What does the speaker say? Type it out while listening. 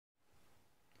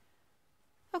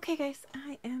Okay guys,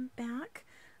 I am back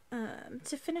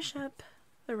to finish up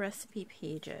the recipe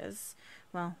pages.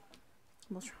 Well,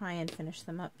 we'll try and finish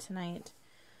them up tonight.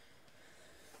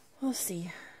 We'll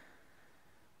see.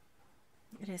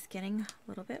 It is getting a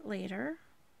little bit later,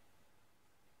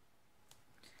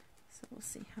 so we'll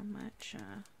see how much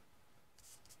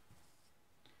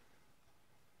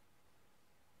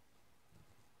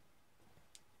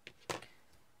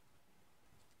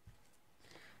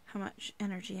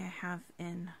energy I have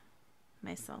in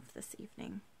myself this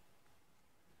evening.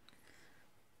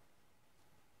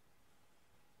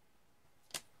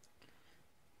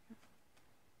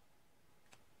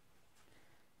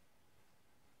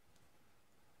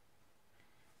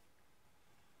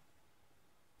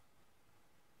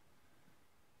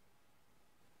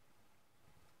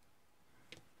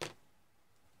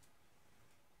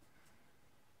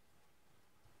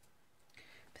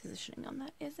 Positioning on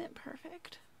that isn't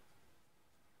perfect.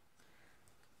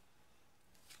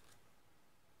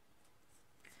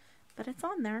 But it's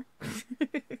on there.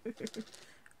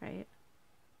 Right?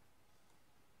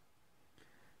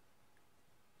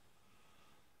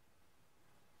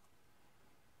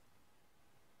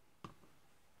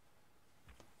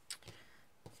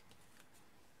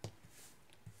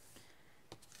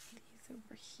 These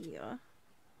over here.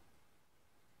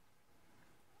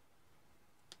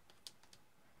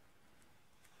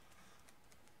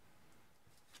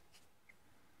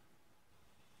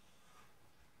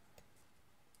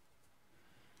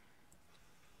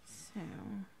 So,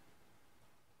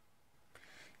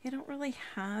 I don't really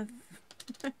have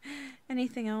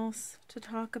anything else to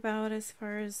talk about as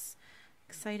far as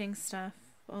exciting stuff,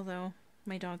 although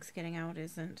my dog's getting out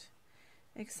isn't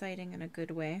exciting in a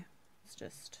good way. It's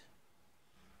just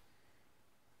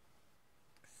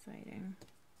exciting.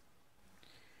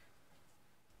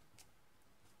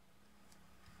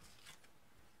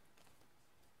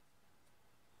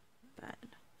 But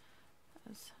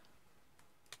that's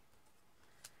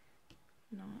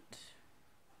not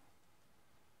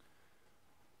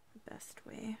the best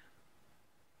way.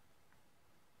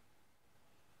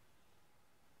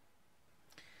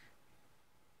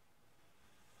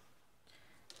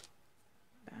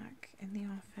 Back in the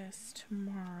office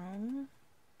tomorrow.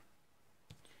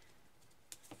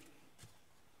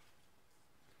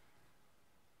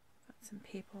 Got some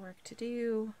paperwork to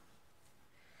do,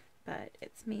 but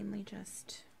it's mainly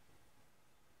just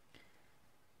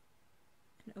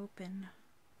an open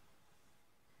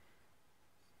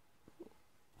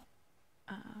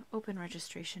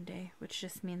registration day, which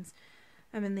just means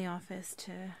I'm in the office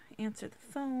to answer the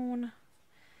phone,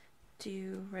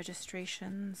 do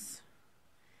registrations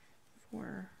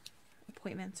for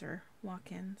appointments or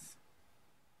walk-ins,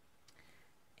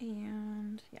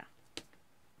 and yeah.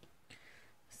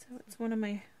 So it's one of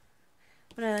my,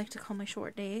 what I like to call my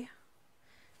short day.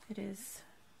 It is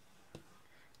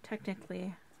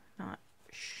technically not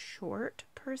short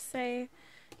per se.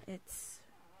 It's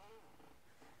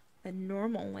a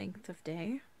normal length of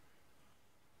day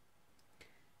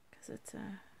because it's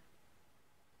a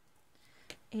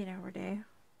 8-hour day,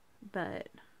 but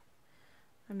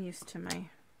I'm used to my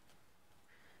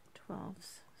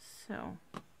 12s, so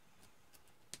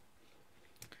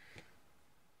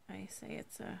I say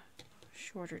it's a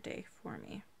shorter day for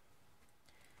me.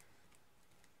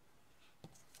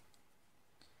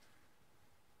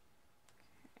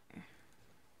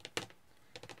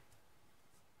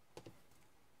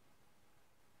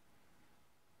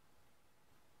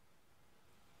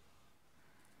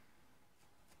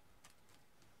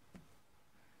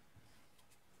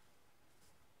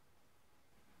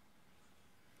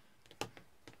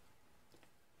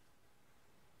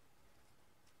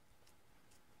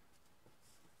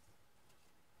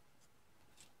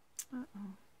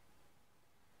 Uh-oh.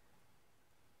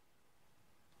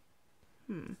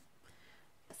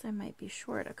 Guess I might be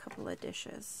short a couple of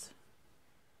dishes.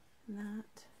 And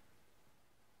that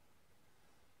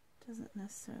doesn't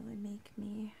necessarily make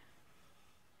me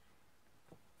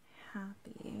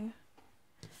happy.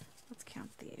 Let's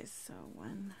count these. So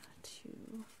 1,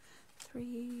 2,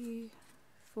 3,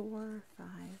 4, 5,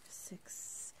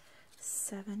 6,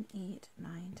 7, 8,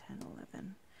 9, 10,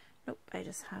 11. Nope, I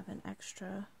just have an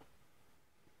extra.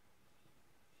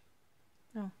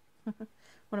 No,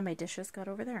 one of my dishes got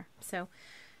over there. So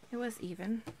it was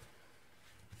even.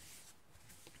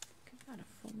 Give that a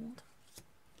fold.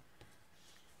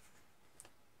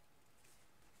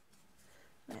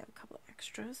 I have a couple of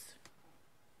extras.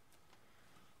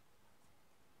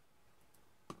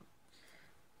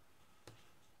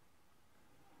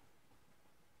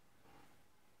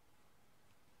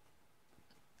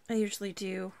 I usually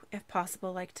do, if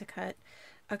possible, like to cut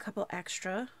a couple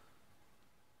extra.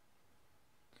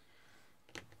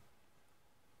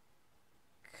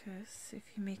 Because if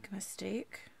you make a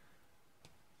mistake,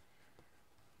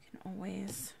 you can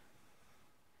always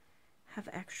have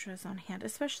extras on hand,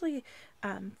 especially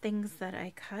things that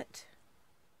I cut.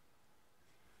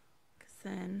 Because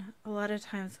then a lot of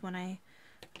times when I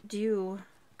do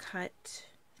cut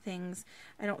things,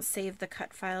 I don't save the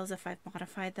cut files if I've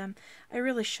modified them. I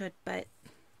really should, but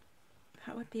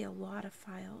that would be a lot of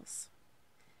files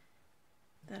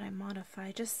that I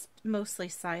modify, just mostly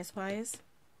size-wise.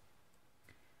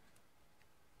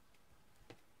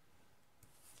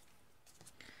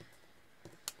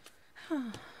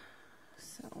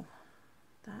 So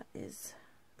that is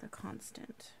the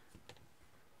constant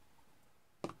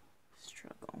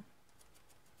struggle.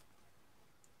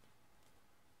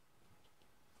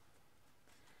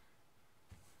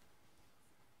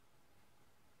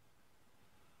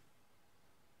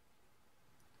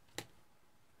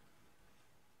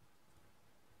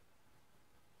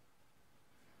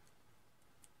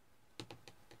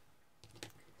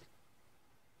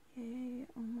 Yay,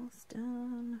 almost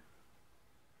done.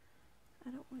 I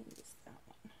don't want to use that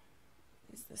one.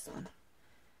 Use this one.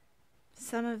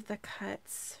 Some of the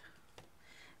cuts,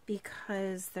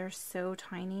 because they're so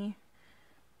tiny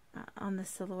on the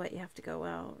silhouette, you have to go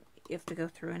out. You have to go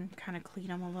through and kind of clean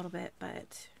them a little bit,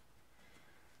 but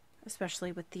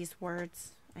especially with these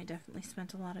words, I definitely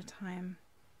spent a lot of time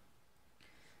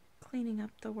cleaning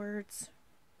up the words.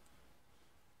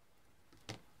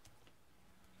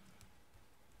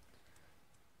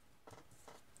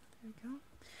 There we go.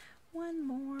 One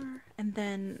more, and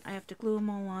then I have to glue them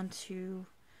all onto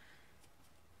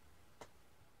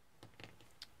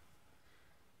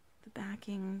the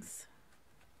backings.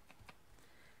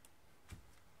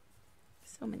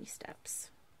 So many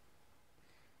steps.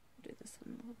 I'll do this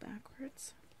one a little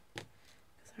backwards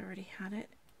because I already had it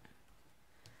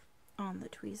on the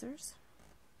tweezers.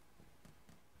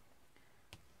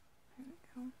 There we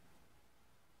go.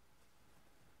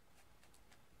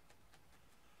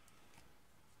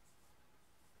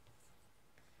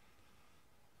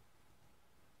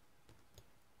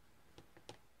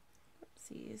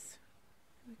 Oopsies.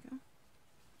 There we go.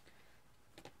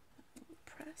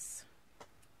 Press.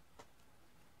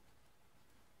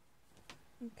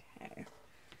 Okay.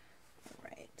 All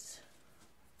right. Let's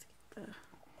get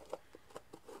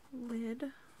the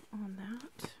lid on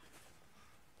that.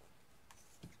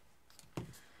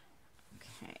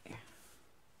 Okay. I'm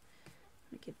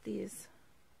gonna give these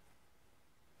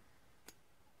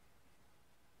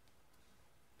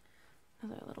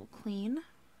another little clean.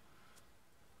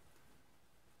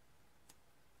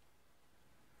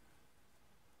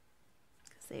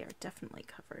 Because they are definitely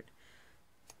covered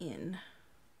in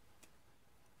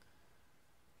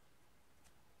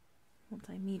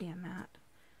multimedia mat.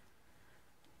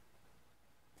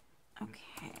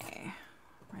 Okay,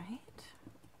 right.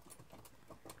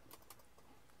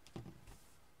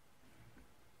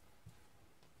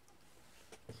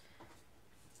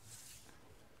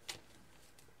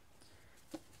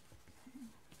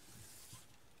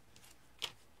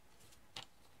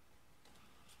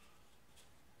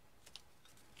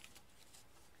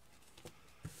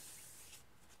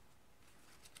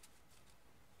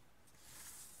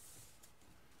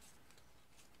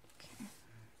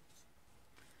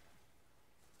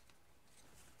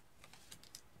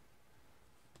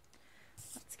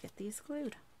 Get these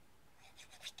glued.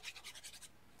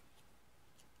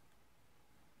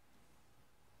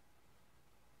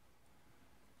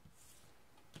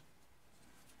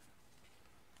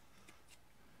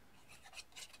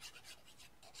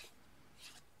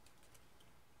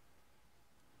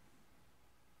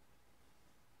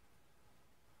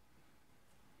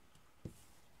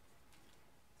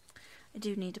 I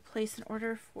do need to place an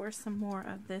order for some more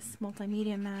of this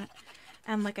multimedia mat,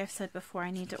 and like I've said before,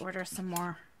 I need to order some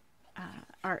more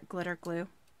art glitter glue.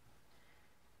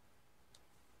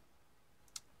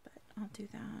 But I'll do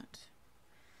that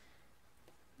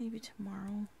maybe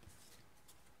tomorrow.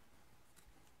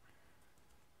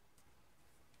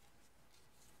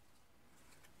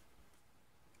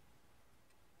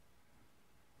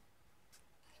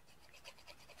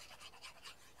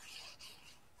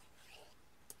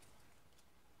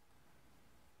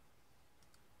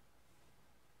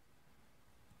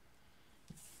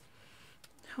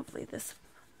 Hopefully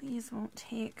these won't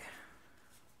take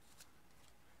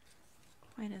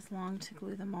quite as long to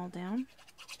glue them all down.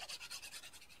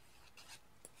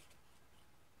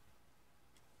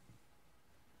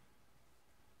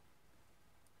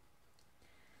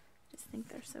 Just think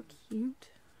they're so cute.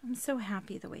 I'm so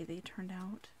happy the way they turned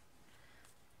out.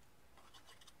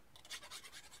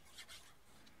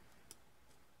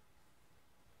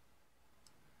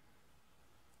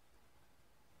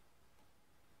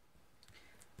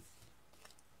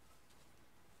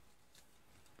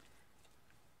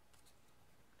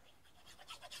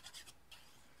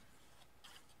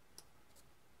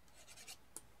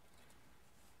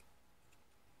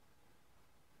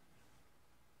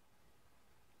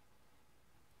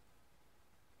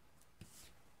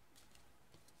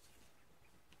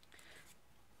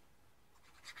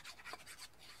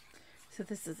 So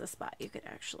this is a spot you could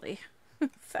actually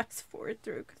fast forward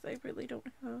through because I really don't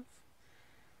have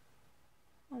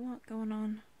a lot going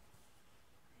on.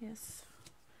 Yes.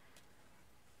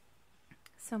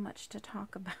 So much to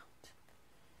talk about.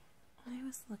 I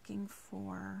was looking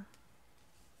for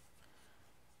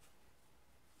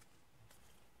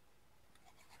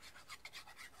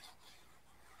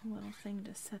a little thing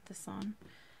to set this on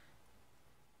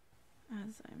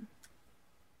as I'm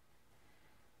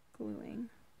gluing.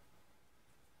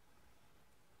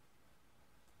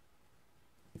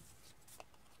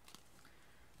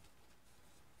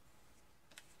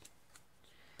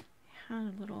 I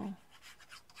had a little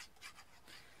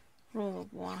roll of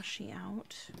washi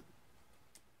out,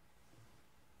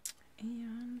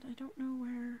 and I don't know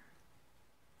where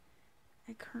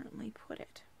I currently put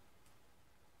it.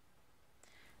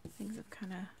 Things have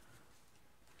kind of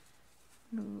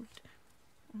moved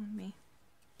on me.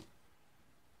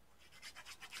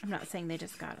 I'm not saying they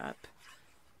just got up,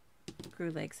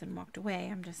 grew legs, and walked away.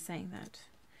 I'm just saying that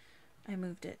I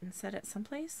moved it and set it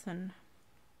someplace, and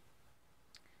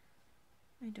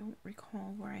I don't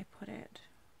recall where I put it.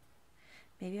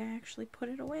 Maybe I actually put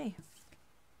it away.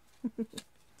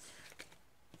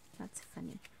 That's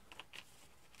funny.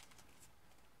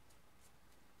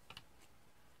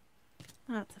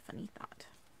 That's a funny thought.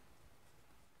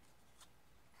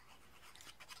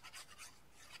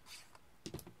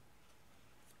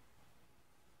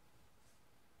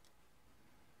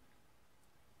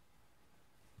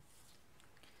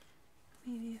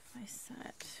 Maybe if I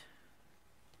set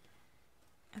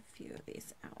a few of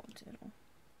these out, it'll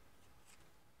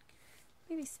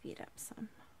maybe speed up some.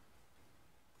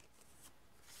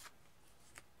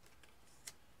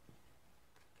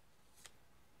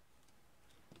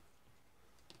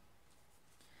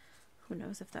 Who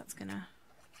knows if that's gonna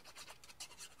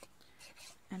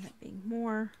end up being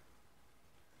more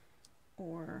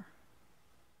or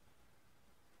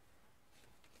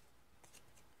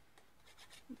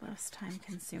less time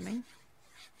consuming.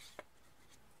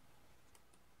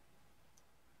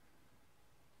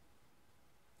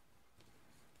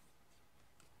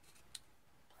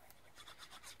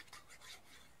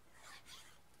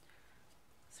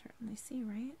 Certainly see,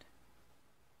 right?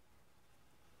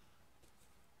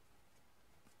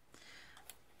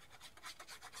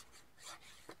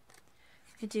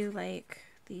 I do like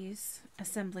these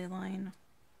assembly line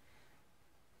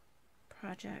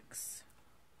projects,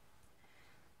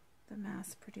 the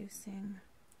mass producing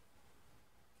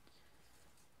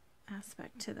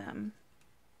aspect to them.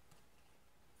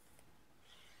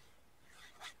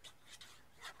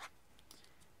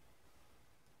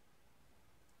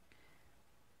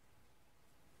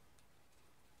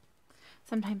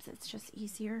 Sometimes it's just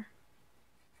easier.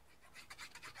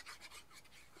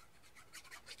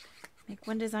 Make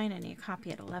one design and you copy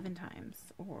it 11 times,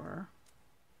 or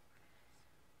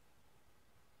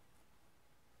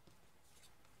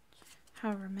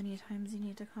however many times you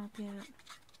need to copy it.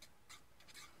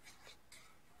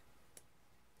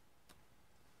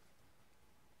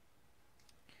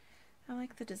 I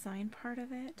like the design part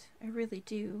of it. I really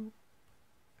do.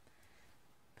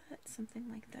 But something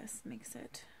like this makes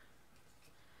it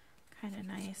kind of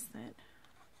nice that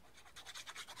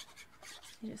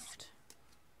you just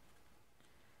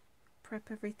prep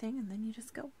everything and then you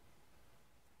just go.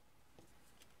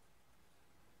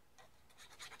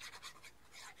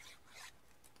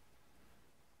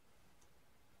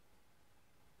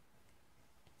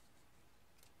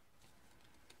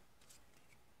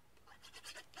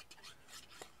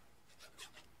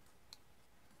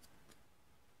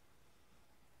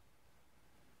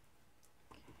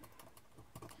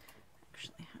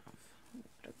 Actually have a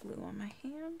little bit of glue on my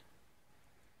hand.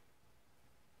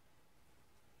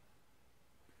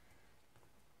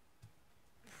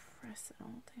 Press it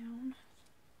all down.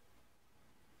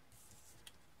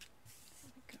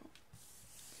 There we go.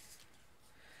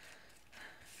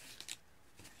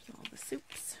 There's all the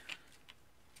soups.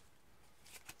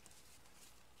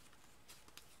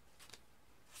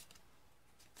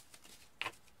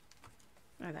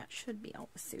 Or that should be all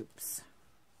the soups.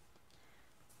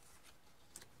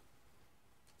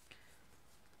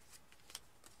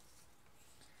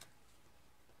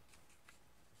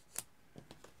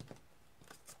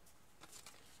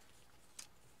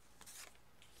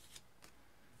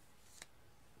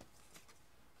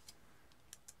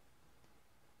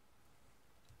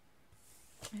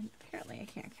 And apparently I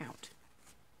can't count.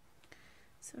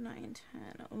 So 9,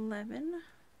 10, 11. There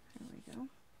we go.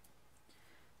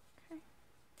 Okay.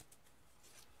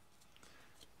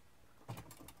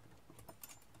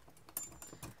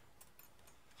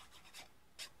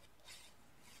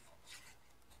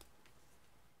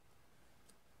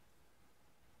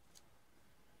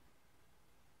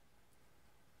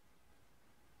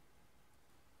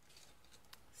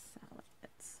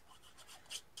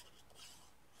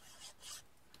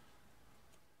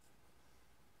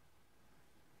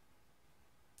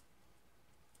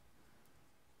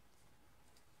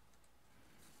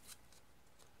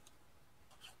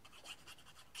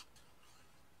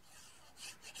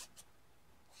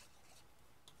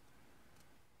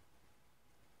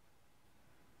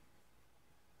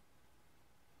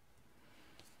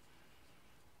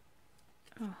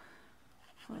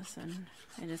 listen,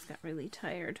 I just got really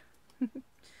tired. I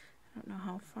don't know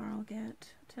how far I'll get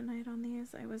tonight on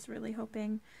these. I was really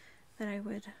hoping that I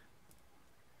would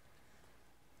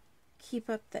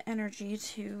keep up the energy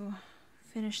to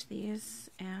finish these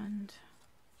and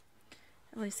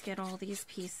at least get all these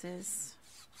pieces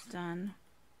done.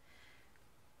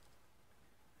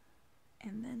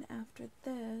 And then after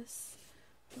this,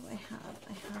 what do I have?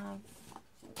 I have,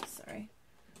 sorry,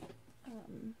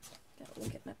 gotta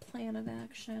look at my plan of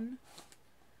action.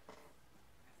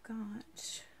 I've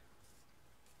got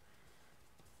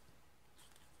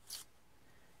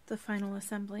the final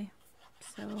assembly.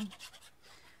 So I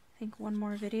think one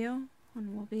more video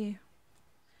and we'll be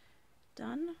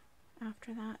done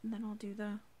after that, and then I'll do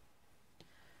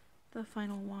the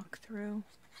final walkthrough.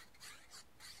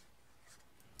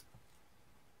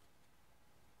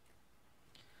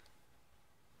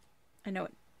 I know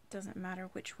it doesn't matter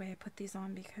which way I put these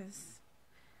on because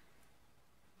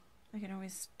I can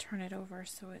always turn it over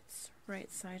so it's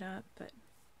right side up, but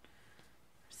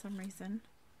for some reason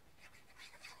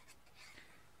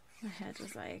my head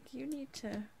was like, you need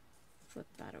to flip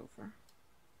that over.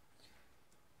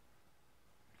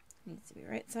 It needs to be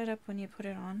right side up when you put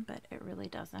it on, but it really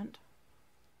doesn't.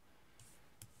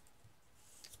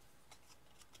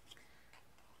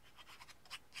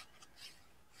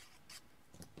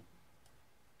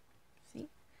 See?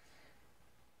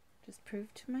 Just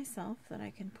proved to myself that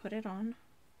I can put it on.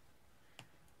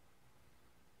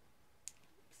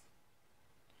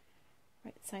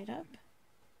 Right side up.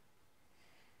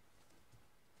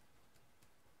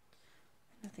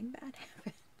 Nothing bad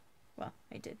happened. Well,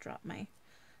 I did drop my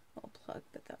little plug,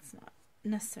 but that's not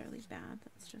necessarily bad.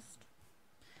 That's just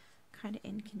kind of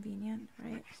inconvenient,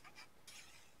 right?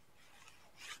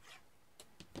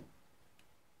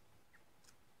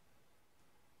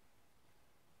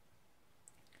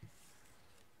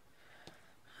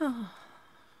 Oh,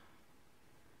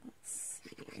 let's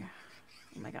see.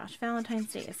 Oh my gosh,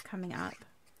 Valentine's Day is coming up.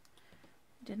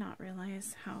 I did not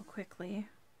realize how quickly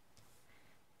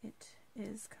it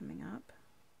is coming up.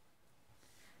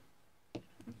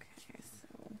 Okay,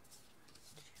 so 1,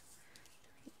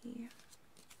 2, 3,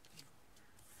 4,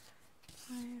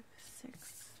 5,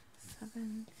 6,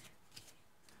 7, 8, 9.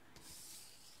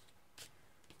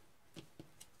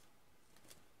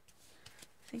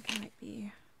 I think I might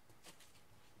be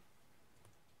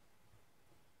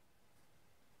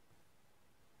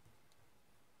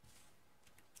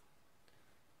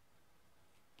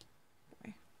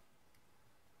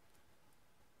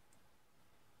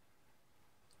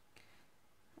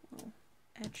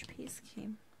edge piece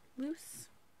came loose.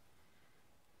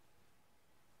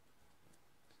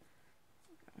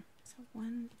 So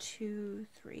 1, 2,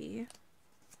 3,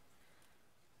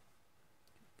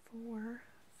 4,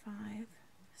 5,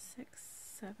 6,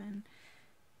 7,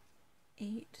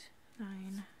 8,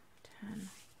 9, 10.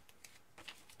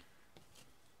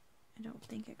 I don't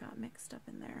think it got mixed up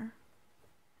in there.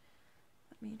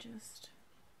 Let me just...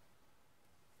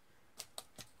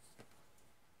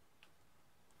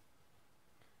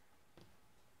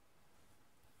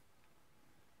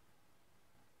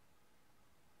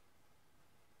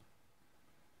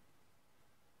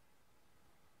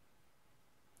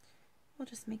 We'll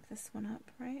just make this one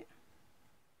up, right?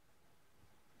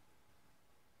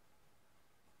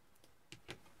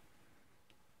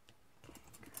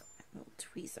 Okay, got my little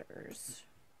tweezers.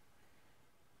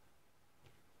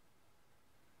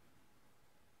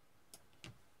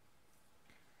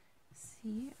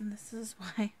 See, and this is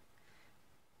why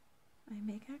I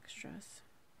make extras,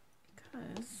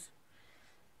 because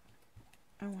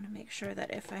I want to make sure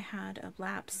that if I had a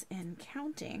lapse in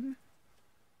counting,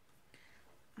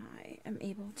 I am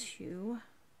able to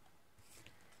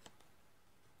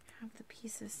have the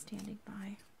pieces standing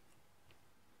by.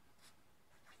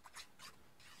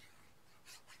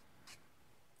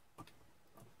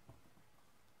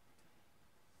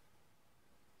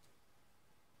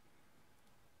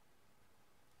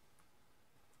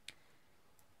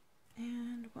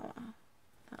 And voila,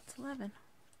 that's 11.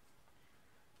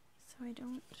 So I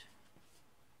didn't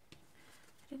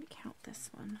count this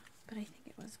one, but I think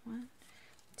it was 1,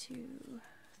 2,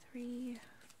 3,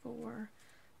 4,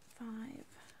 5,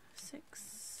 6,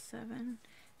 7,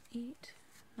 8,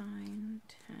 9,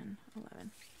 10,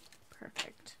 11.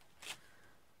 Perfect.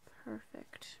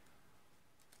 Perfect.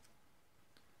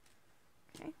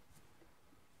 Okay.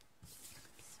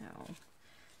 So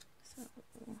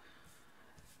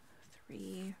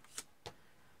 3,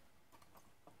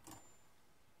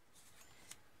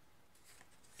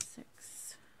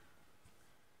 6,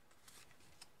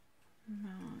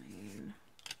 9,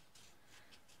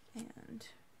 and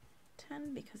 10.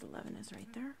 10 because 11 is right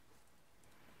there.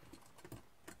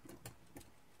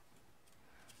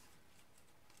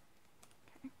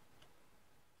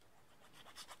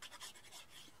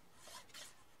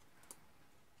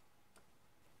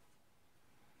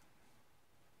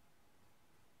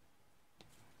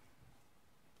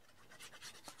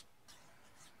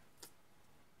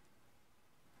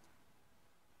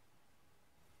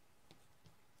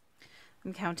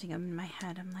 I'm counting them in my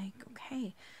head. I'm like,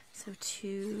 okay, so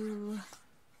 2,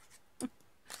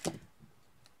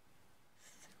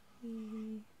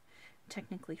 3,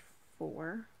 technically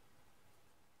 4,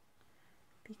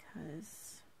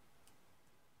 because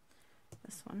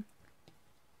this one.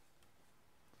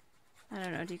 I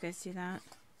don't know, do you guys do that?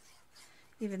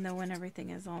 Even though when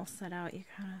everything is all set out, you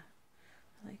kind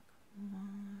of like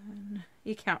 1,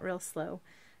 you count real slow.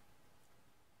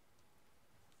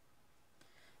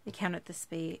 You count at the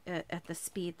speed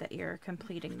that you're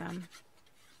completing them.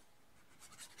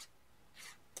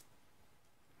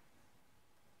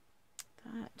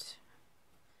 That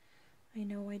I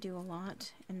know I do a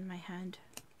lot in my head,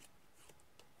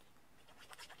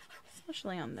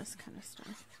 especially on this kind of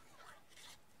stuff.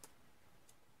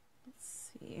 Let's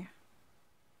see.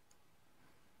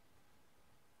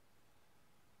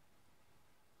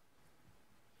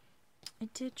 I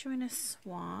did join a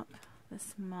swap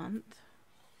this month.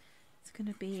 It's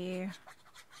going to be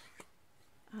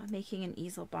making an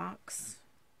easel box.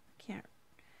 I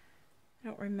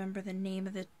don't remember the name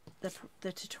of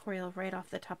the tutorial right off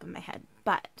the top of my head,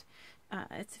 but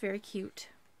it's very cute.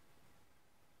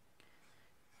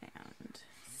 And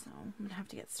so I'm going to have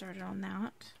to get started on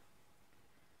that.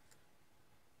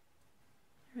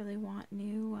 I really want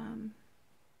new,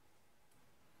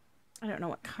 I don't know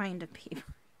what kind of paper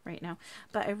right now,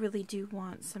 but I really do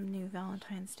want some new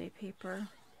Valentine's Day paper.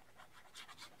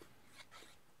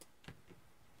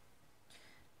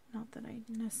 Not that I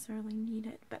necessarily need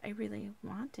it, but I really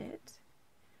want it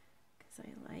because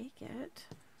I like it.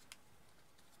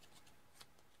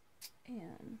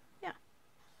 And yeah.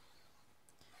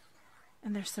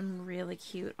 And there's some really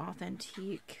cute,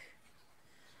 authentic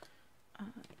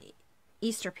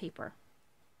Easter paper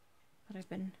that I've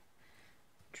been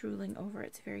drooling over.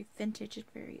 It's very vintage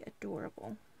and very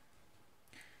adorable.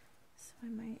 So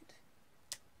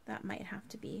that might have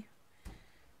to be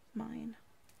mine.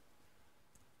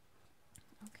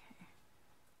 Okay.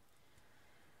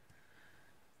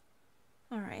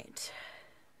 All right.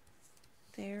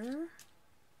 There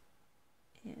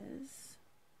is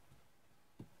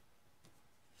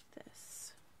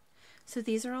this. So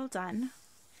these are all done.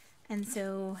 And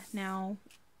so now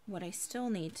what I still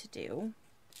need to do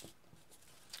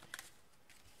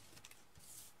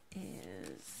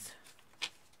is,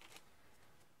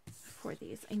 for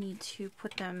these, I need to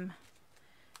put them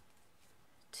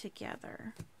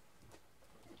together.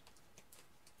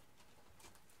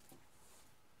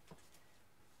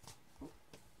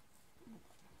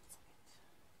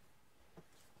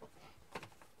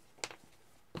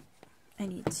 I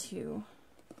need to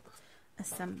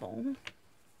assemble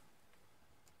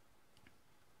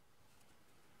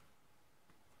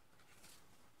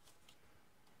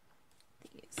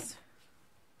these.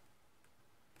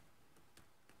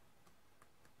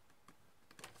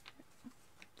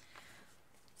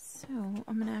 So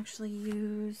I'm going to actually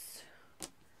use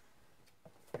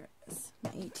my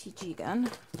ATG gun.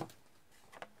 To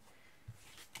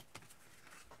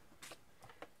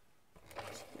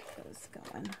get those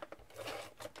going.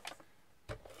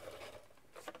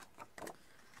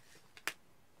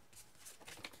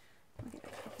 I'll get a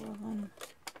couple of them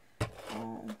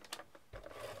all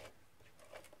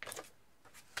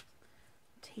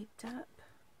taped up,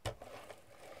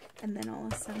 and then I'll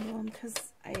assemble them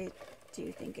because I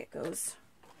do think it goes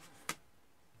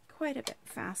quite a bit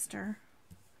faster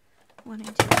when I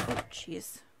do it. Oh,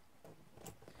 jeez.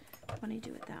 When I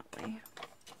do it that way.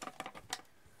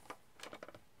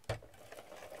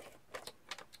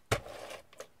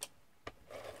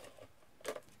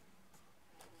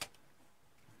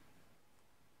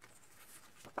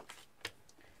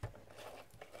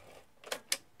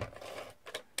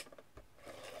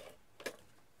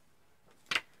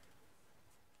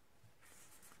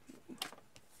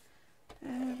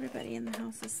 Everybody in the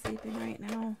house is sleeping right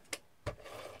now.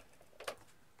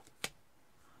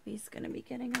 He's going to be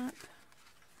getting up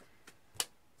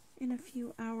in a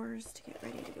few hours to get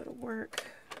ready to go to work.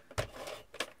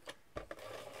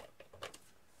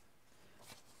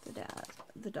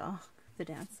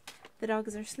 The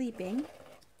dogs are sleeping.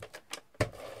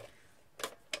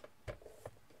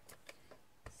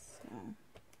 So,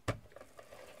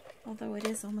 although it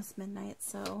is almost midnight,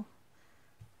 so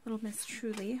little Miss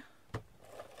Truly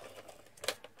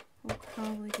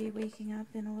probably be waking up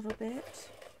in a little bit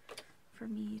for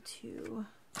me to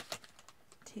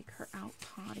take her out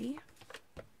potty.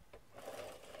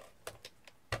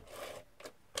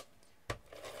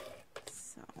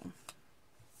 So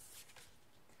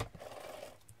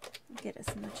I'll get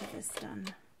as much of this done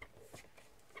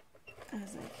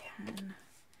as I can.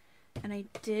 And I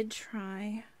did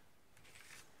try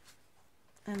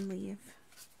and leave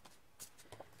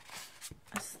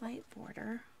a slight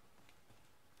border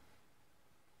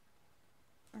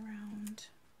around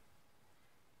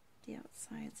the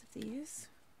outsides of these.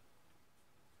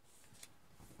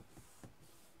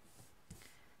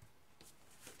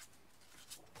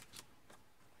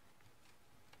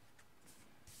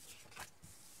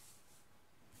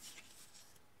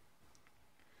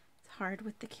 It's hard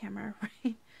with the camera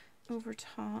right over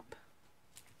top.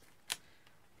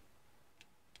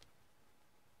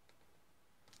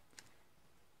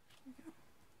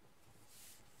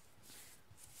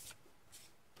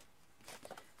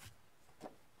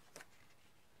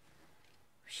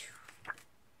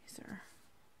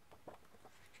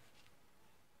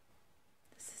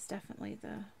 Definitely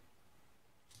the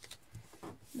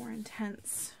more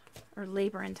intense or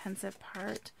labor intensive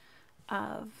part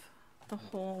of the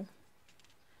whole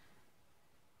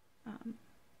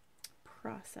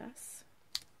process.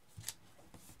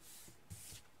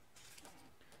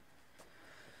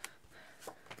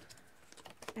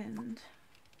 And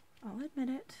I'll admit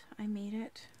it, I made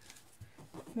it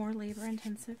more labor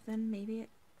intensive than maybe it,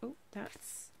 oh,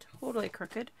 that's totally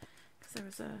crooked because there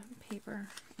was a paper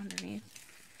underneath.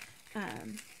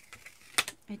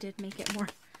 I did make it more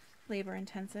labor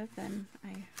intensive than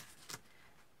I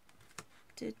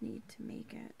did need to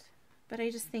make it. But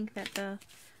I just think that the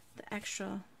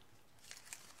extra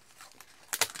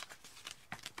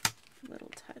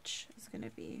little touch is going to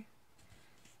be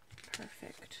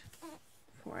perfect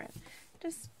for it.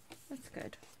 Just, that's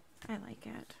good. I like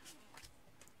it.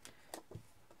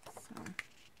 So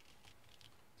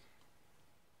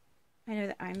I know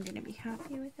that I'm going to be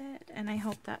happy with it, and I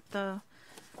hope that the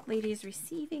ladies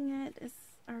receiving it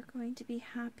are going to be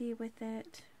happy with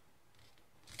it,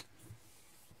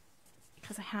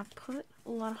 because I have put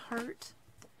a lot of heart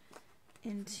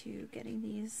into getting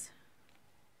these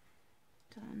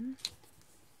done.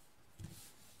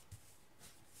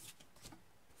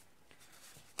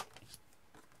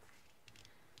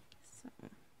 So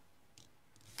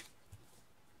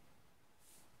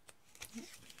yeah.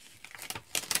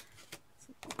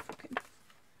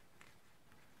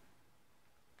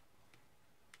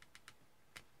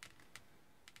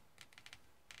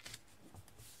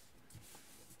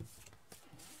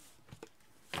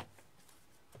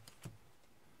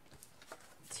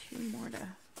 More to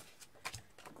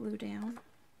glue down.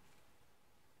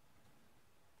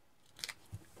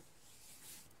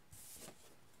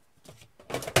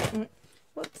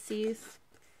 Whoopsies.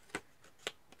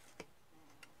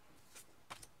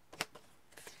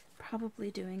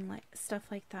 Probably doing like stuff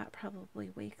like that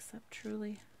probably wakes up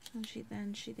Truly, and she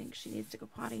thinks she needs to go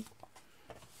potty.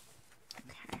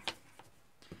 Okay.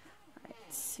 All right,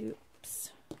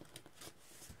 soups.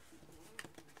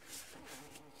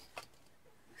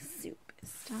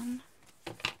 Done.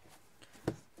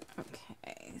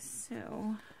 Okay,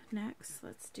 so next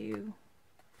let's do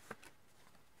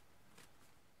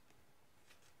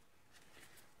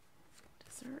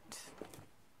dessert.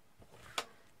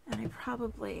 And I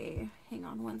probably, hang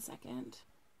on one second.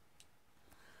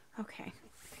 Okay,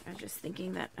 I was just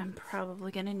thinking that I'm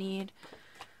probably gonna need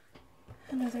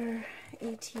another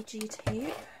ATG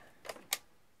tape.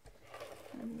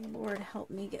 And Lord help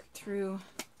me get through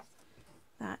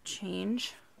that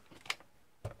change.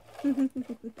 It's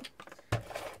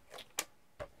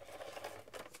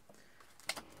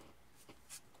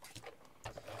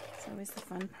always the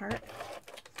fun part,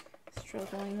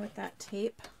 struggling with that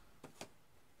tape.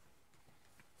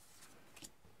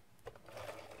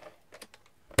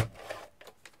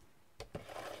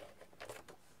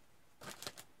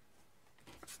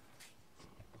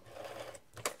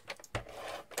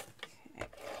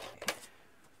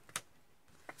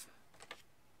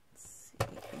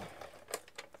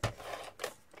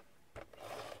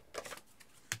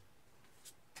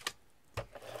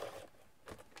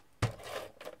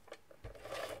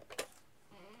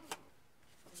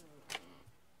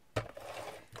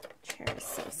 Is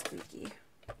so squeaky.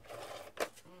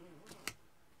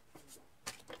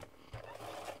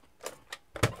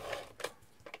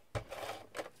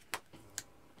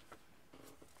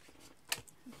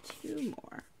 Two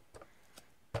more.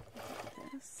 Look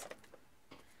at this.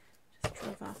 Just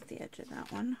drove off the edge of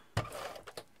that one.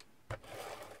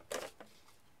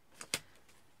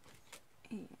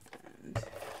 And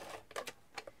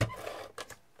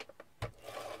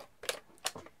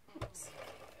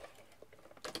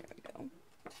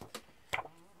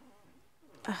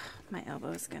My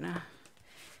elbow's gonna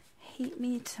hate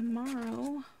me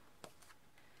tomorrow.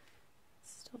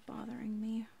 It's still bothering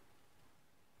me.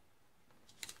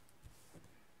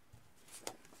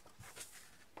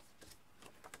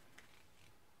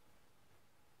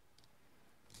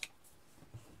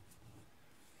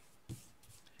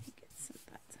 Get some of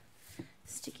that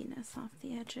stickiness off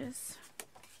the edges.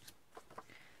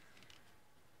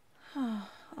 Oh,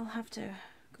 I'll have to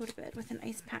go to bed with an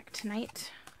ice pack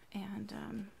tonight and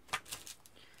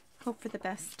hope for the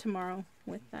best tomorrow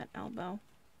with that elbow.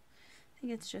 I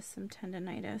think it's just some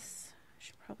tendonitis. I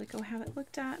should probably go have it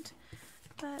looked at,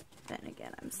 but then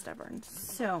again, I'm stubborn.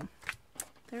 So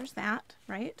there's that,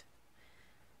 right?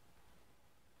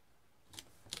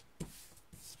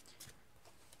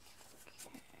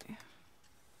 Okay.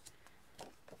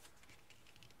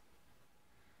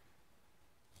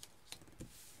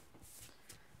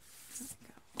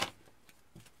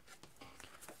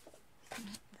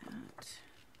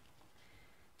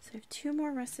 I have 2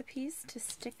 more recipes to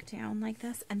stick down like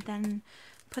this and then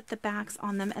put the backs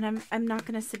on them. And I'm not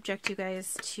going to subject you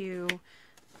guys to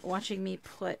watching me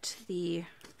put the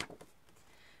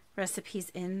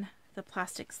recipes in the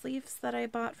plastic sleeves that I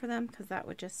bought for them, because that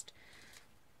would just,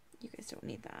 you guys don't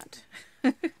need that.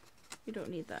 You don't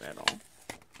need that at all.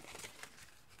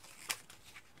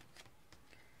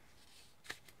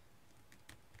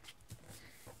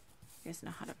 You guys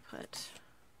know how to put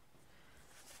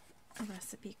a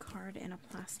recipe card in a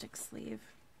plastic sleeve.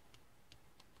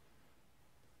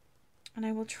 And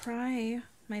I will try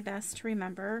my best to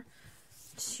remember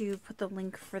to put the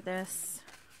link for this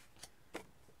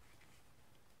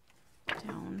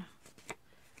down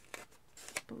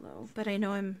below. But I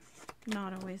know I'm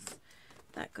not always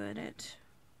that good at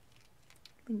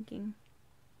linking.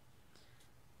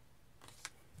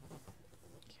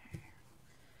 Okay.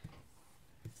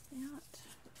 There's that.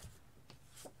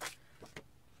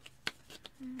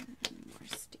 And more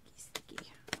sticky.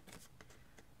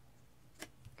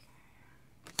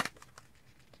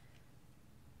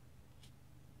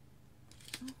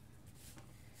 Okay.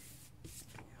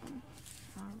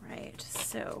 All right,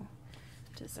 so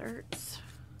desserts.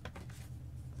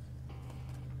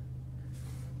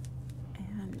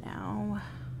 And now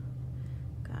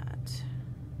got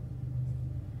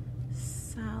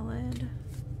salad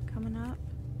coming up.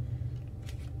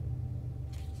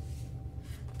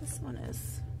 This one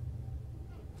is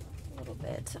a little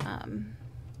bit, I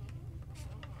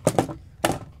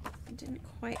didn't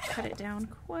quite cut it down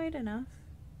quite enough.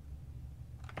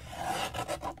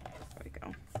 There we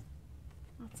go.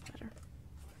 That's better.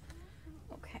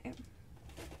 Okay.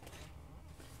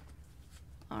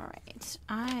 All right.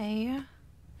 I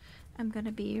am going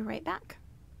to be right back.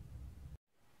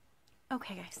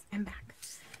 Okay, guys, I'm back.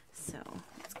 So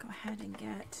let's go ahead and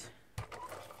get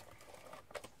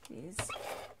these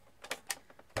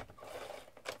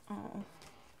all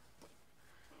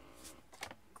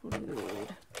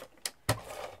glued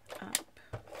up.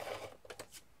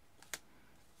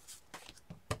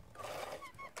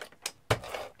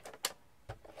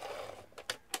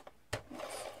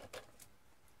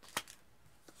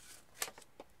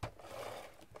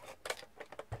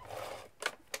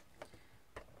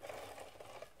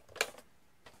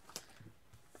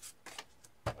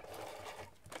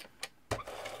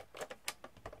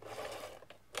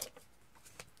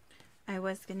 I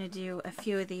was going to do a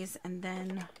few of these and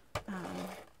then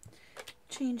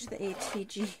change the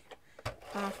ATG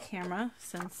off camera,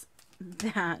 since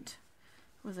that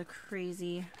was a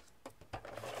crazy,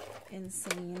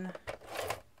 insane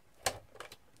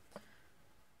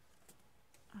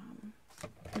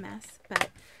mess. But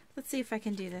let's see if I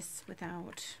can do this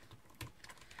without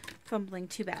fumbling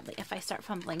too badly. If I start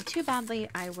fumbling too badly,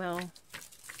 I will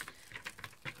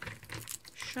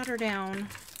shut her down,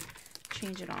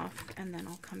 change it off, and then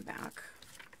I'll come back.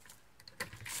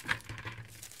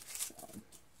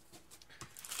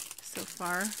 So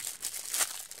far,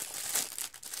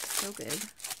 so good.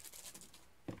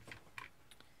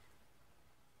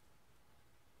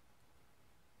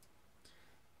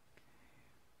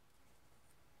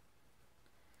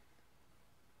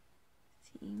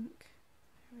 Think.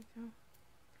 There we go.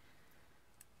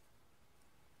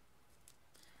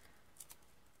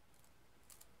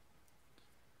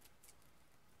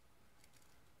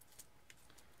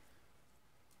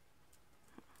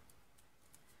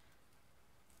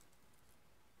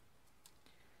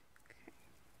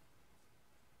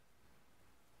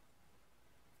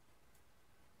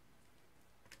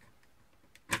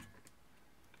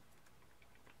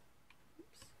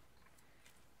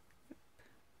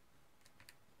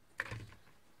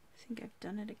 I think I've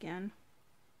done it again.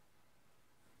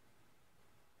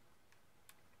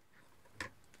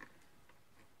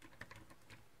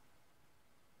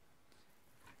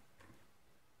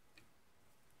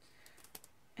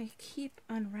 I keep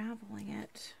unraveling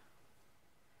it,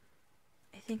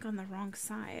 I think, on the wrong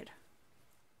side.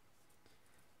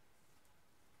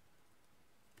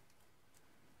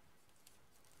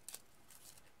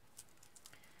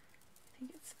 I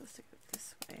think it's supposed to go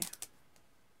this way.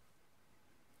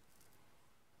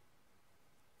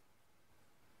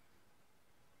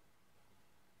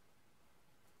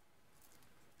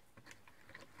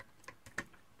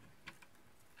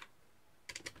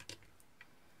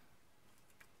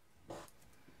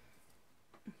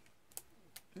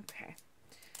 Okay,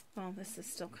 well, this is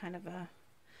still kind of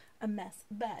a mess,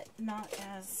 but not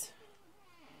as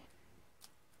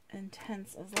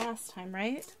intense as last time,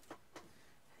 right?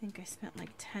 I think I spent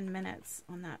like 10 minutes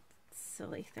on that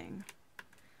silly thing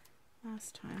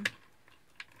last time.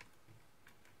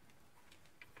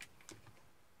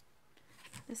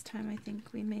 This time I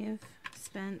think we may have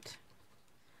spent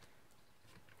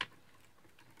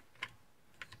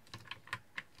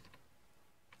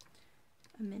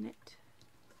a minute.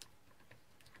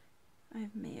 I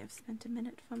may have spent a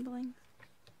minute fumbling.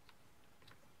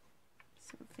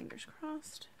 So fingers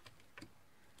crossed.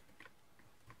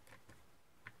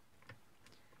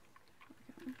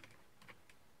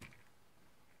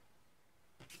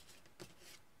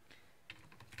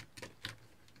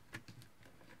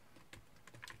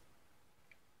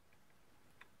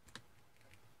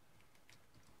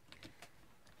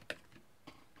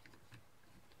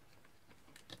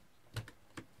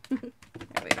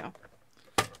 There we go.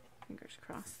 Fingers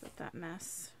crossed that that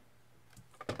mess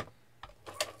is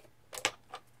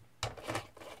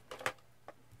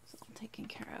all taken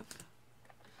care of.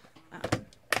 I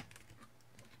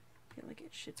feel like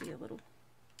it should be a little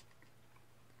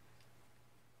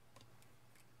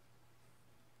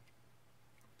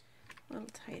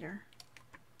tighter.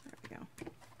 There we go.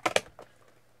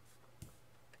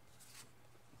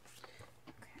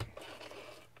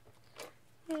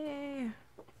 Okay. Yay!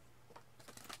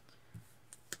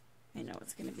 I know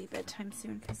it's going to be bedtime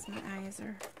soon because my eyes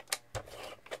are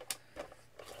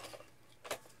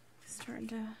starting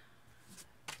to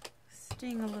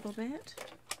sting a little bit.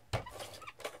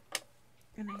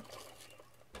 And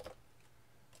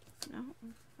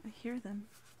I hear them.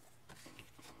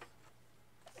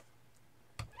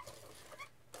 I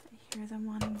hear them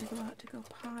wanting to go out to go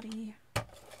potty.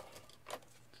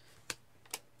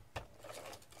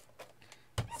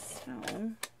 So,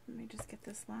 let me just get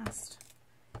this last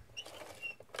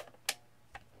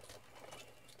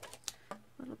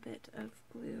little bit of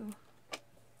glue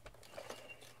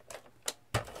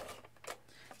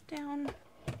down,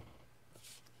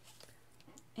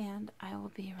 and I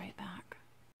will be right back.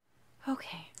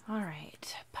 Okay, all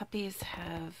right. Puppies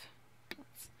have,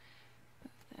 let's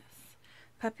move this.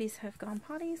 Puppies have gone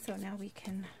potty, so now we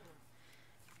can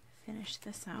finish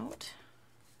this out.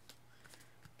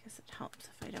 I guess it helps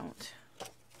if I don't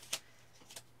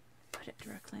put it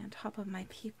directly on top of my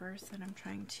peepers that I'm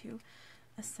trying to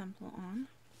assemble on.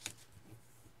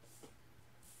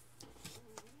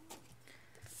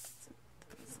 So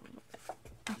that was a little bit.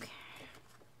 Okay.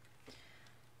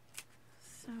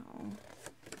 So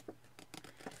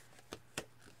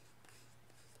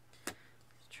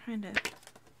trying to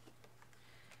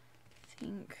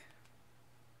think.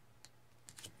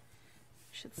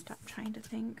 I should stop trying to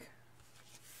think.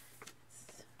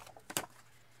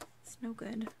 It's no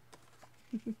good.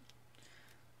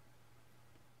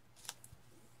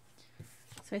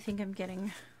 So I think I'm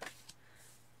getting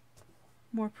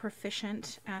more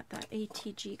proficient at that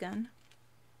ATG gun.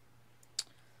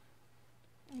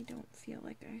 I don't feel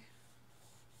like I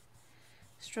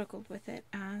struggled with it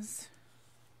as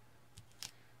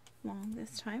long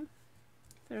this time.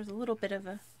 There's a little bit of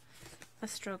a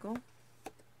struggle.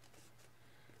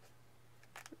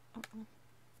 Uh-oh.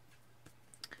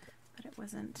 But it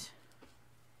wasn't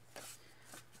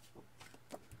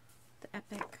the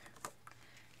epic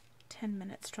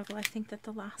 10-minute struggle I think that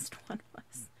the last one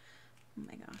was. Oh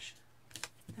my gosh,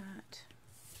 that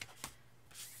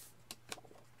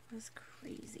was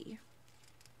crazy.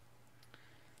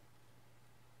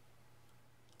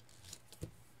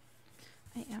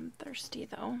 I am thirsty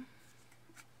though.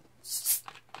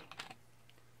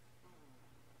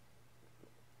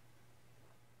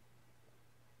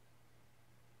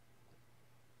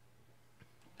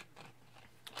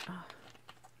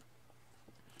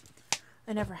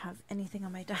 I never have anything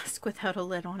on my desk without a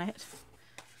lid on it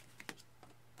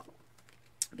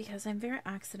because I'm very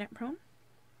accident prone,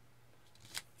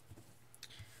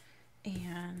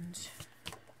 and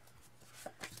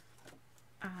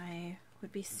I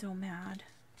would be so mad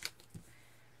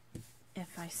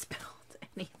if I spilled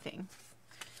anything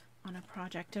on a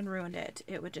project and ruined it.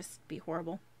 It would just be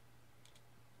horrible.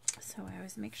 So I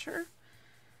always make sure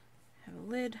I have a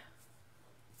lid,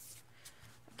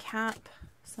 a cap,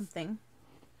 something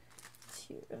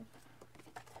to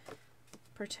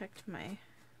protect myself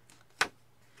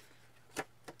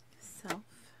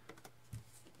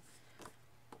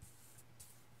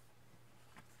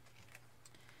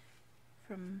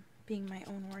from being my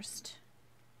own worst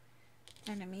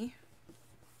enemy.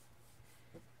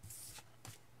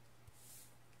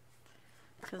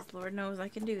 Because Lord knows I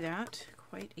can do that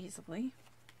quite easily.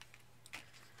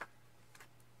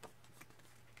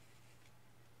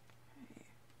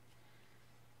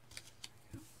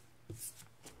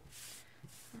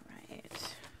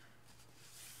 Alright.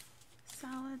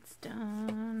 Salad's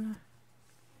done.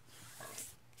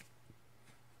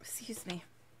 Excuse me.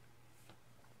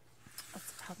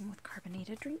 That's the problem with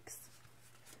carbonated drinks.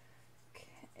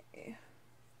 Okay.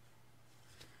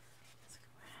 Let's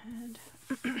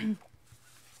go ahead.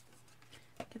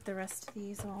 Get the rest of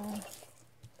these all.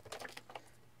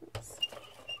 Oops.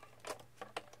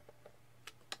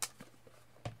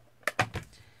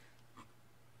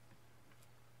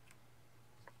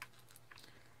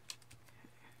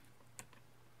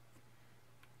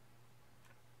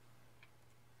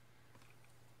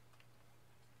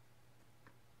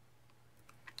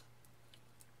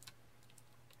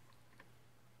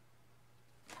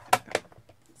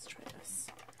 Let's try this.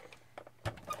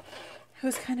 It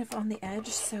was kind of on the edge,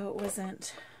 so it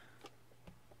wasn't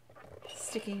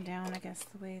sticking down, I guess,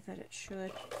 the way that it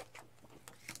should.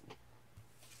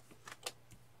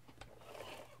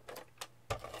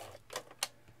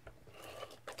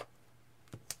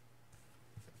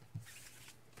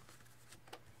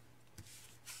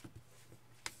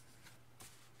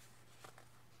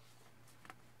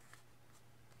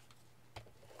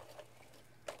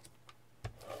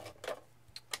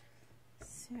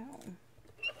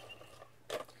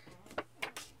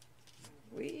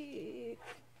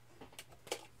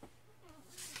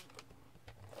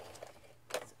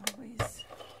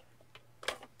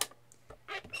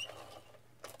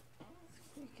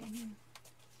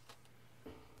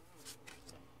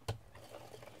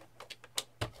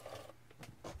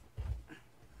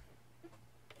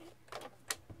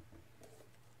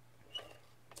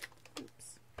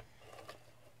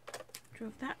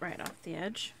 Drove that right off the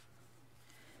edge.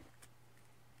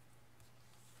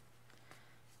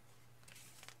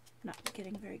 Not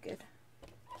getting very good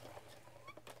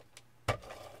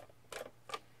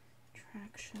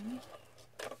traction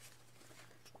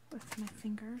with my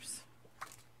fingers.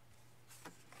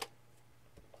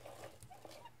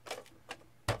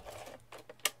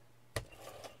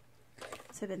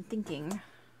 So I've been thinking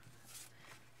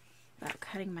about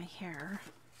cutting my hair.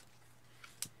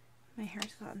 My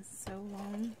hair's gotten so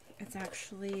long. It's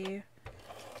actually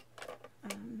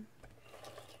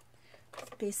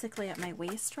basically at my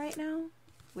waist right now,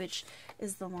 which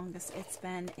is the longest it's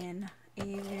been in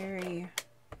a very,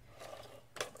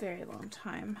 very long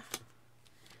time.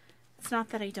 It's not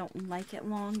that I don't like it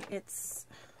long, it's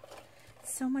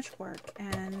so much work,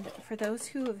 and for those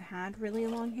who have had really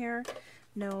long hair,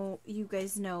 you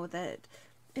guys know that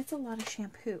it's a lot of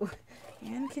shampoo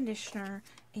and conditioner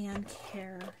and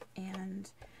care,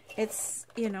 and it's,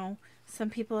 you know, some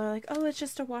people are like, oh, it's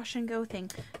just a wash and go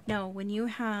thing. No, when you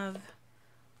have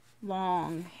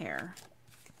long hair,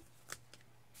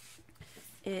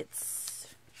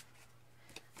 it's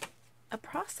a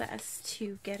process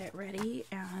to get it ready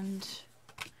and,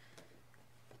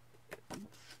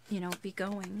 you know, be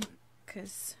going,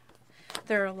 because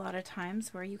there are a lot of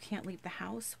times where you can't leave the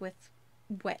house with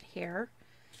wet hair.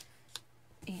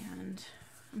 And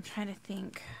I'm trying to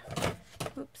think,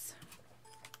 oops,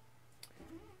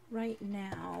 right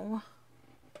now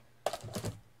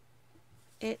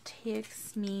it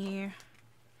takes me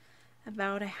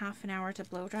about a half an hour to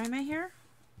blow dry my hair,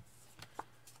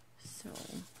 so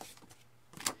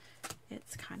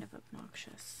it's kind of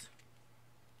obnoxious.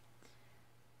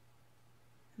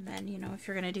 And then, you know, if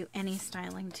you're going to do any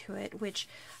styling to it, which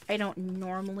I don't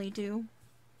normally do,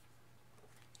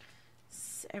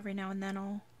 every now and then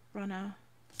I'll run a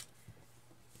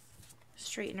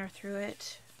straightener through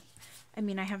it. I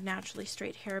mean, I have naturally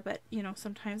straight hair, but, you know,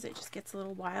 sometimes it just gets a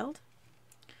little wild.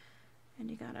 And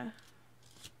you gotta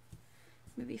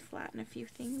maybe flatten a few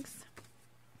things.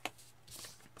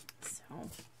 So,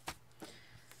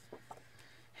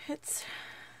 it's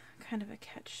kind of a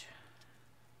catch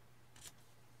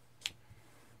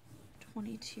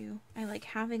 22. I like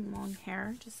having long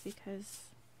hair just because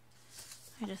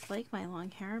I just like my long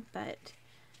hair, but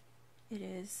it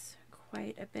is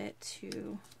quite a bit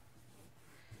to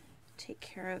take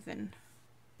care of and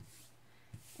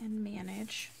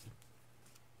manage.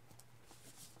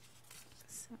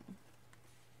 So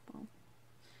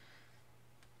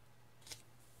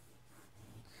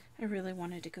I really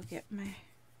wanted to go get my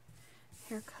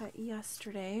hair cut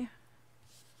yesterday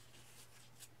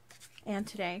and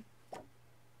today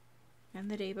and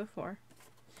the day before,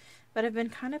 but I've been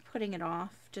kind of putting it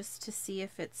off just to see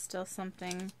if it's still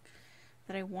something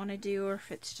that I want to do, or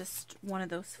if it's just one of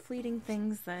those fleeting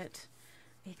things that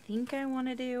I think I want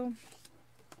to do.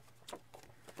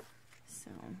 So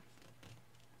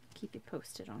keep you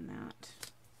posted on that.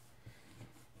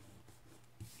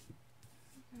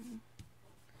 Okay.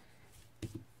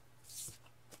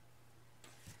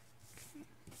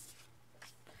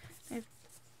 I have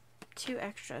 2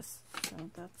 extras, so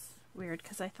that's weird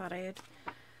because I thought I had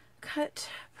cut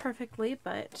perfectly,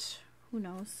 but who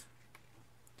knows.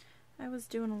 I was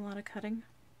doing a lot of cutting.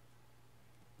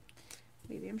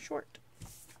 Maybe I'm short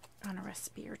on a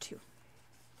recipe or 2.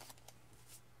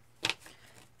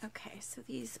 Okay, so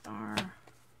these are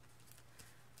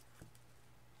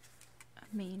a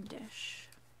main dish.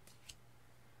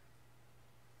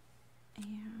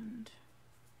 And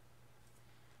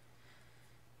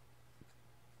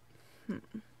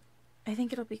I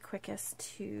think it'll be quickest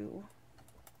to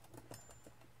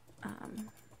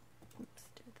oops,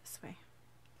 do it this way.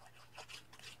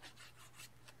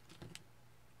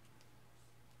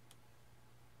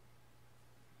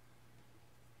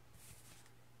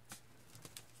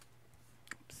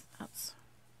 Oops, that's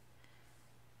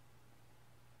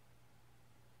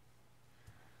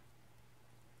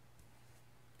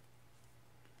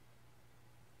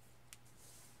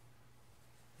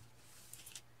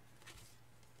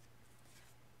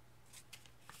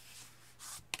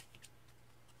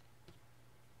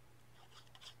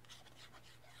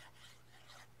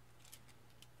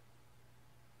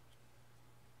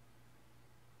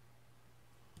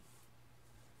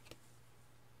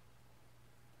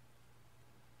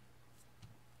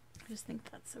I just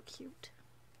think that's so cute.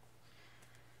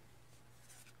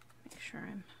 Make sure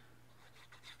I'm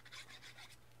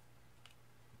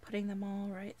putting them all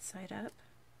right side up,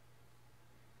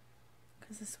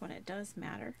 because this one it does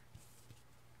matter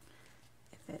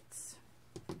if it's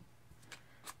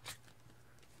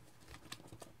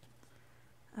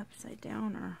upside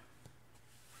down or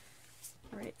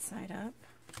right side up.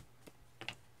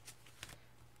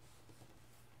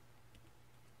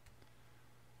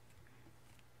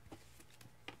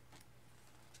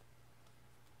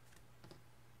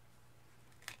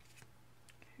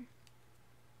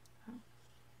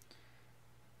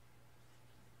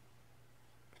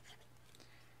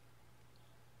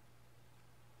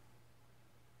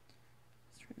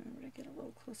 Remember to get a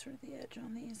little closer to the edge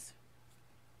on these.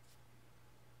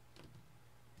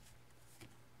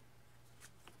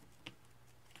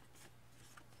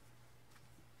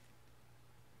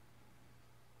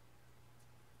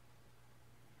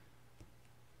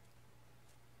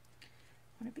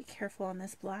 I want to be careful on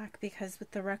this black because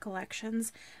with the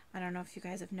recollections, I don't know if you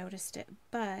guys have noticed it,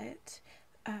 but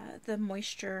the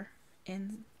moisture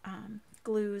in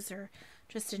glues or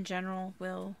just in general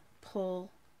will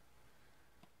pull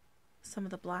some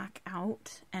of the black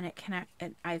out, and it can.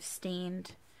 I've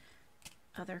stained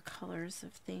other colors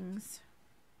of things.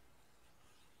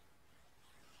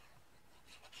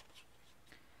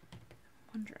 I'm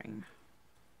wondering,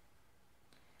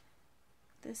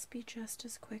 would this be just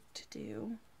as quick to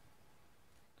do?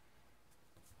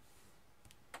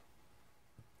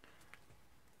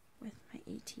 With my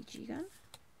ATG gun?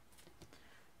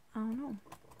 I don't know.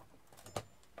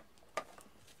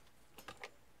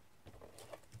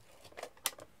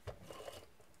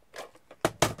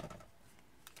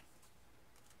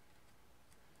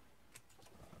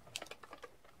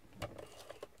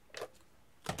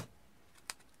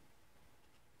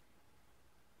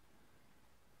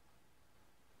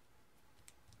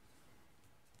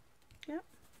 Yep,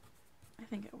 I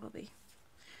think it will be.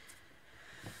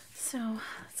 So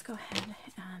let's go ahead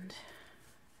and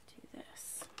do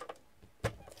this.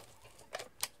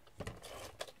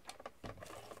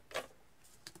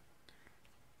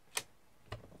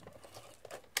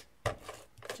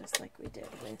 Just like we did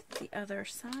with the other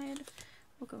side,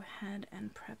 we'll go ahead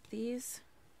and prep these.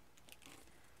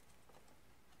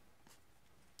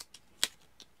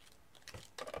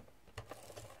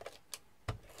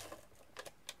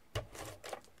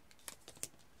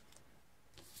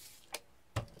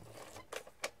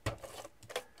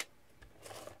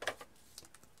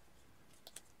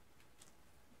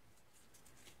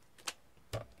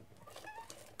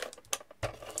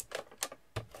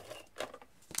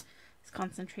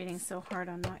 Concentrating so hard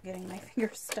on not getting my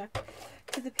fingers stuck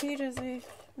to the page as I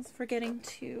was forgetting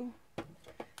to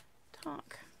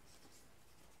talk.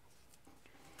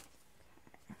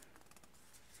 Okay.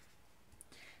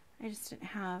 I just didn't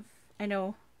have, I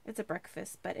know It's a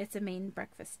breakfast, but it's a main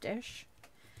breakfast dish.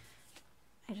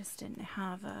 I just didn't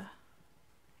have a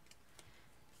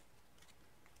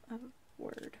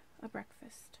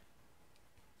breakfast.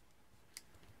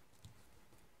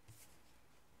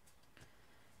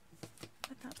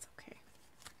 But that's okay.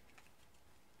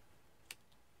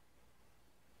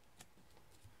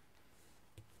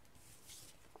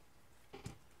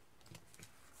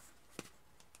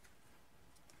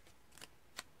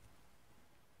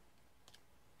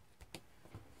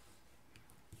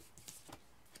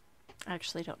 I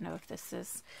actually don't know if this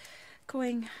is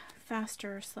going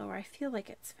faster or slower. I feel like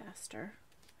it's faster.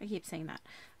 I keep saying that.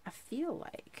 I feel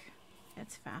like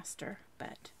it's faster,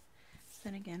 but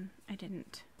then again, I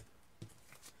didn't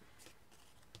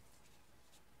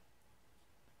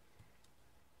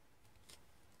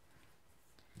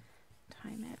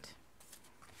time it.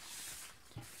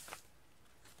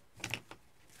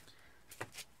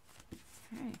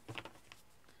 Okay.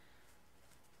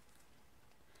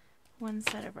 One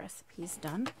set of recipes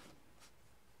done.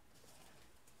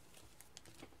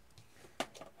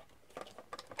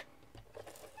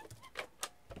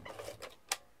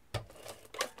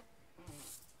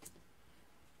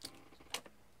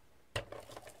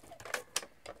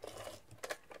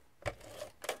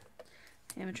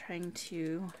 I'm trying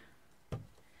to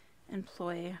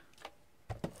employ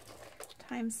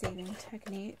time-saving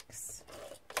techniques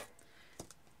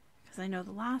because I know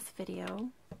the last video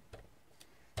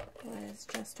was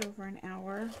just over an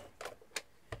hour.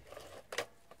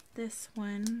 This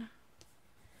one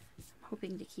I'm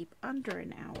hoping to keep under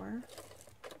an hour,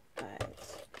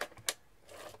 but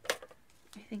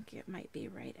I think it might be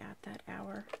right at that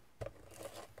hour.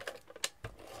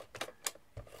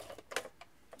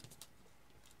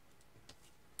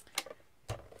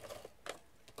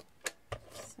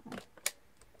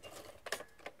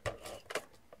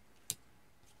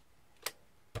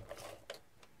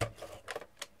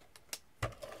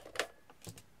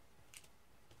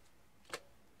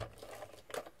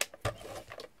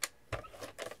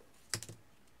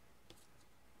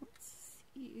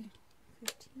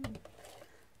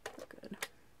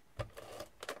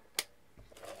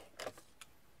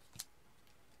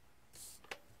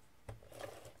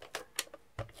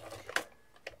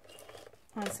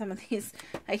 On some of these,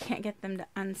 I can't get them to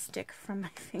unstick from my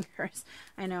fingers.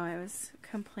 I know I was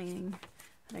complaining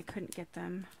that I couldn't get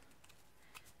them.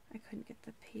 I couldn't get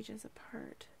the pages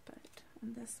apart, but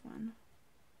on this one,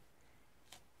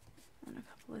 on a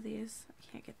couple of these,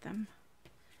 I can't get them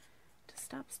to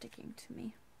stop sticking to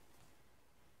me.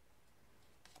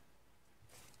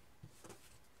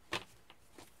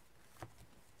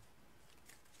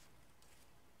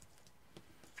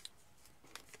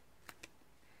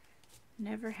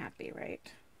 Never happy, right?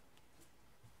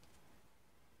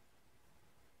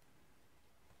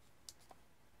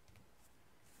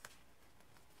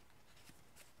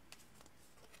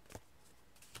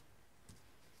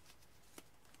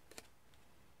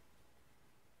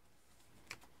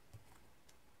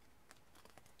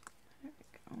 There we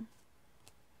go.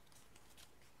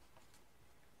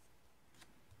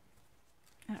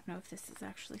 I don't know if this is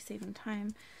actually saving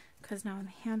time because now I'm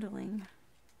handling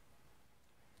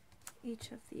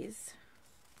each of these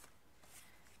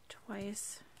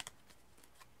twice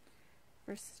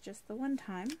versus just the one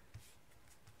time.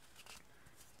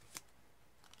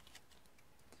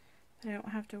 But I don't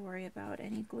have to worry about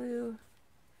any glue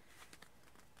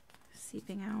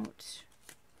seeping out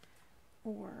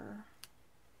or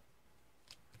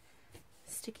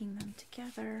sticking them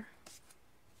together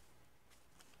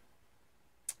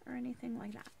or anything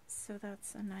like that. So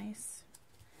that's a nice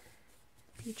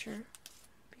feature,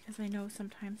 because I know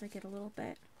sometimes I get a little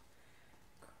bit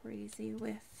crazy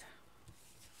with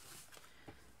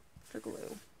the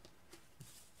glue.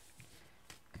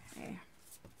 Okay.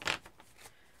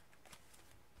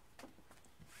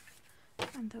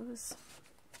 And those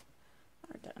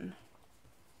are done.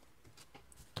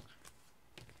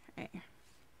 Okay.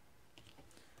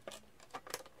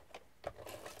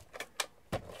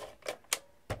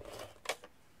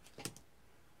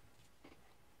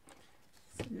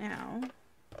 So now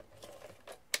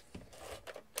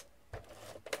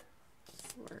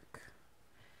work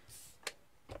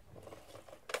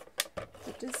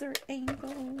the dessert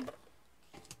angle.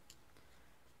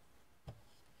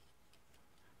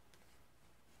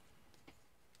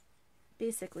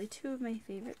 Basically two of my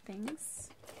favorite things,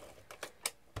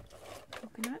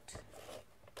 coconut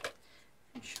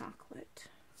and chocolate.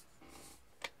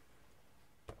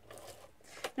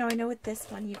 Now I know with this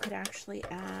one you could actually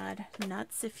add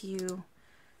nuts if you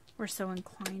were so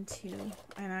inclined to.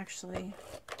 I'm actually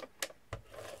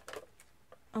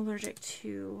allergic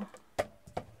to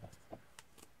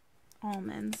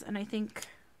almonds, and I think,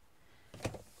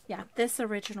 yeah, this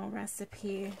original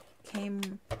recipe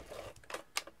came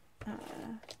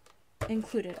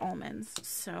included almonds,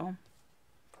 so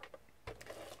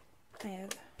I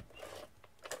have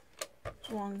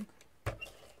long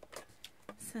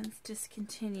since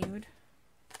discontinued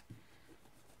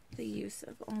the use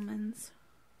of almonds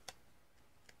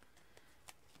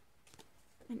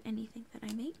in anything that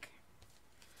I make,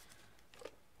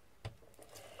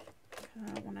 because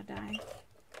I don't want to die.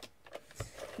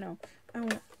 No, I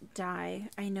won't die.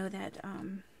 I know that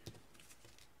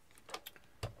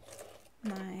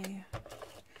my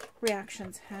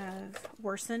reactions have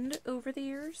worsened over the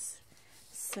years.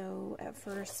 So at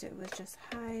first it was just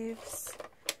hives,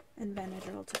 and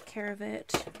Benadryl took care of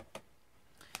it,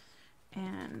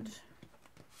 and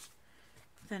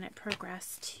then it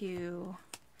progressed to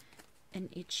an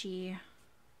itchy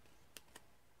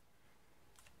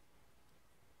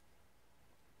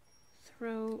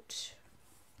throat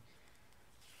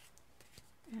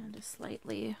and a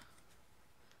slightly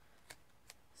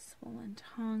swollen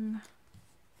tongue,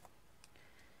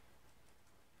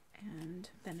 and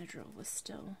Benadryl was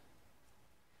still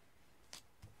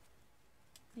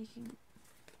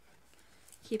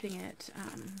keeping it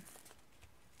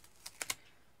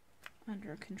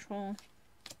under control.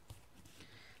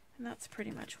 And that's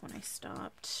pretty much when I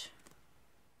stopped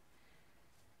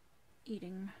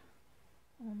eating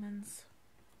almonds,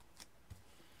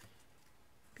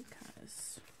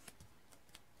 because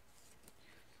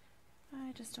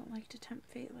I just don't like to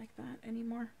tempt fate like that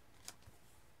anymore.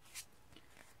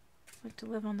 I like to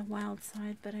live on the wild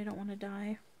side, but I don't want to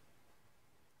die.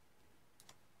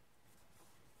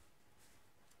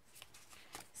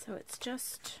 So it's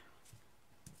just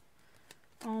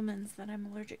almonds that I'm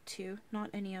allergic to,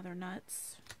 not any other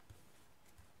nuts.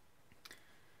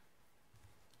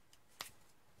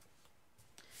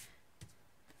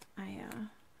 I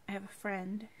have a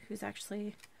friend who's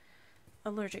actually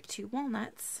allergic to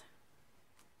walnuts,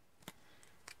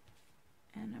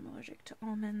 and I'm allergic to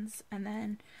almonds. And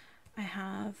then I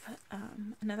have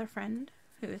another friend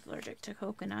who is allergic to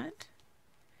coconut,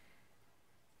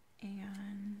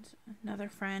 and another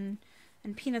friend,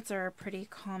 and peanuts are a pretty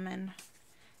common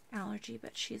allergy,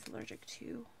 but she's allergic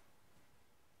to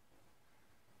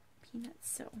peanuts.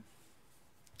 So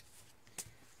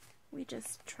we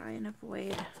just try and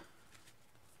avoid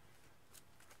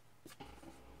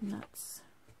nuts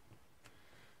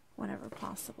whenever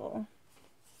possible.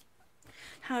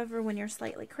 However, when you're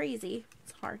slightly crazy,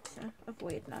 it's hard to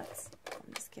avoid nuts.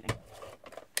 I'm just kidding.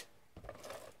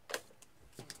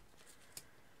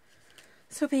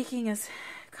 So baking is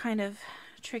kind of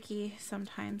tricky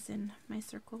sometimes in my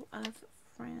circle of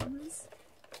friends.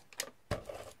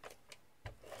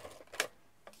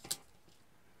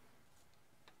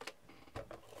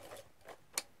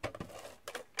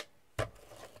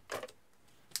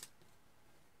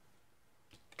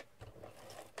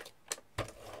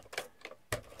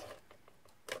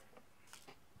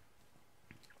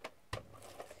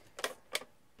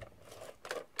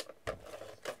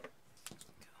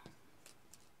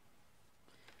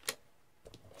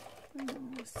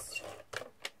 Almost.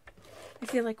 I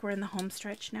feel like we're in the home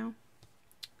stretch now,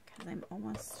 because I'm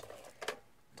almost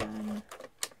done.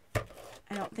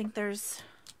 I don't think there's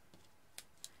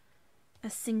a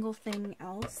single thing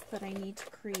else that I need to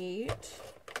create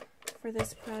for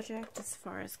this project as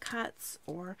far as cuts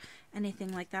or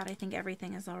anything like that. I think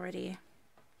everything is already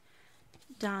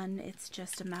done. It's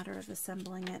just a matter of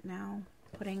assembling it now,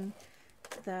 putting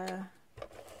the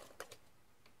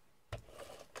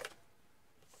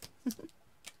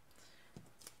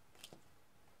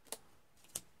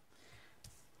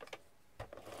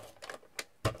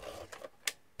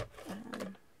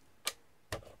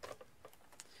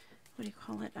what do you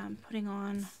call it? Putting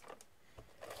on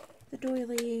the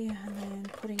doily, and then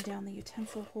putting down the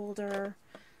utensil holder,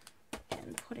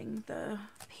 and putting the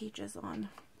pages on.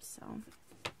 So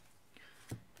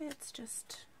it's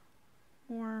just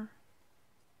more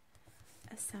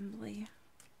assembly.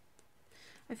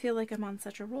 I feel like I'm on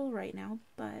such a roll right now,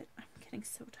 but I'm getting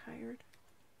so tired.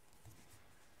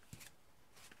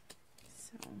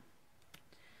 So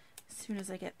as soon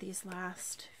as I get these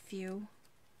last few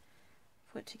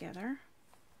put together,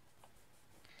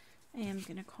 I am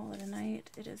going to call it a night.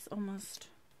 It is almost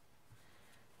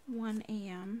 1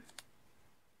 a.m.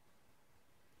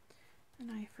 and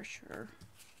I for sure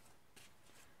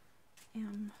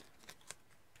am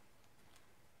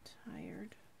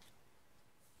tired.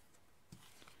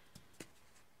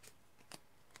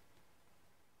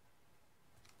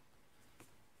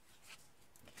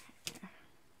 Okay.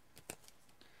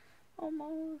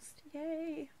 Almost,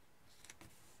 yay!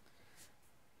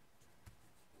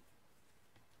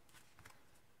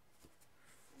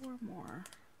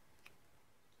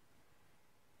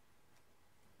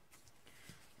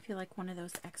 feel like one of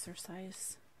those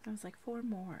exercise. I was like, 4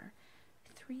 more,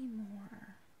 3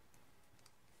 more.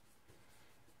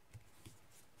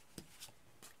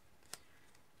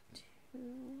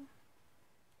 Two.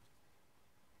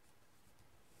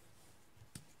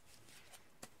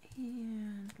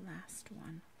 And last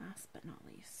one, last but not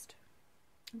least.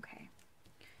 Okay.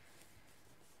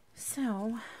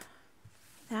 So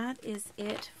that is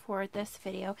it for this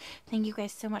video. Thank you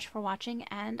guys so much for watching,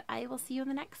 and I will see you in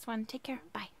the next one. Take care.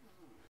 Bye.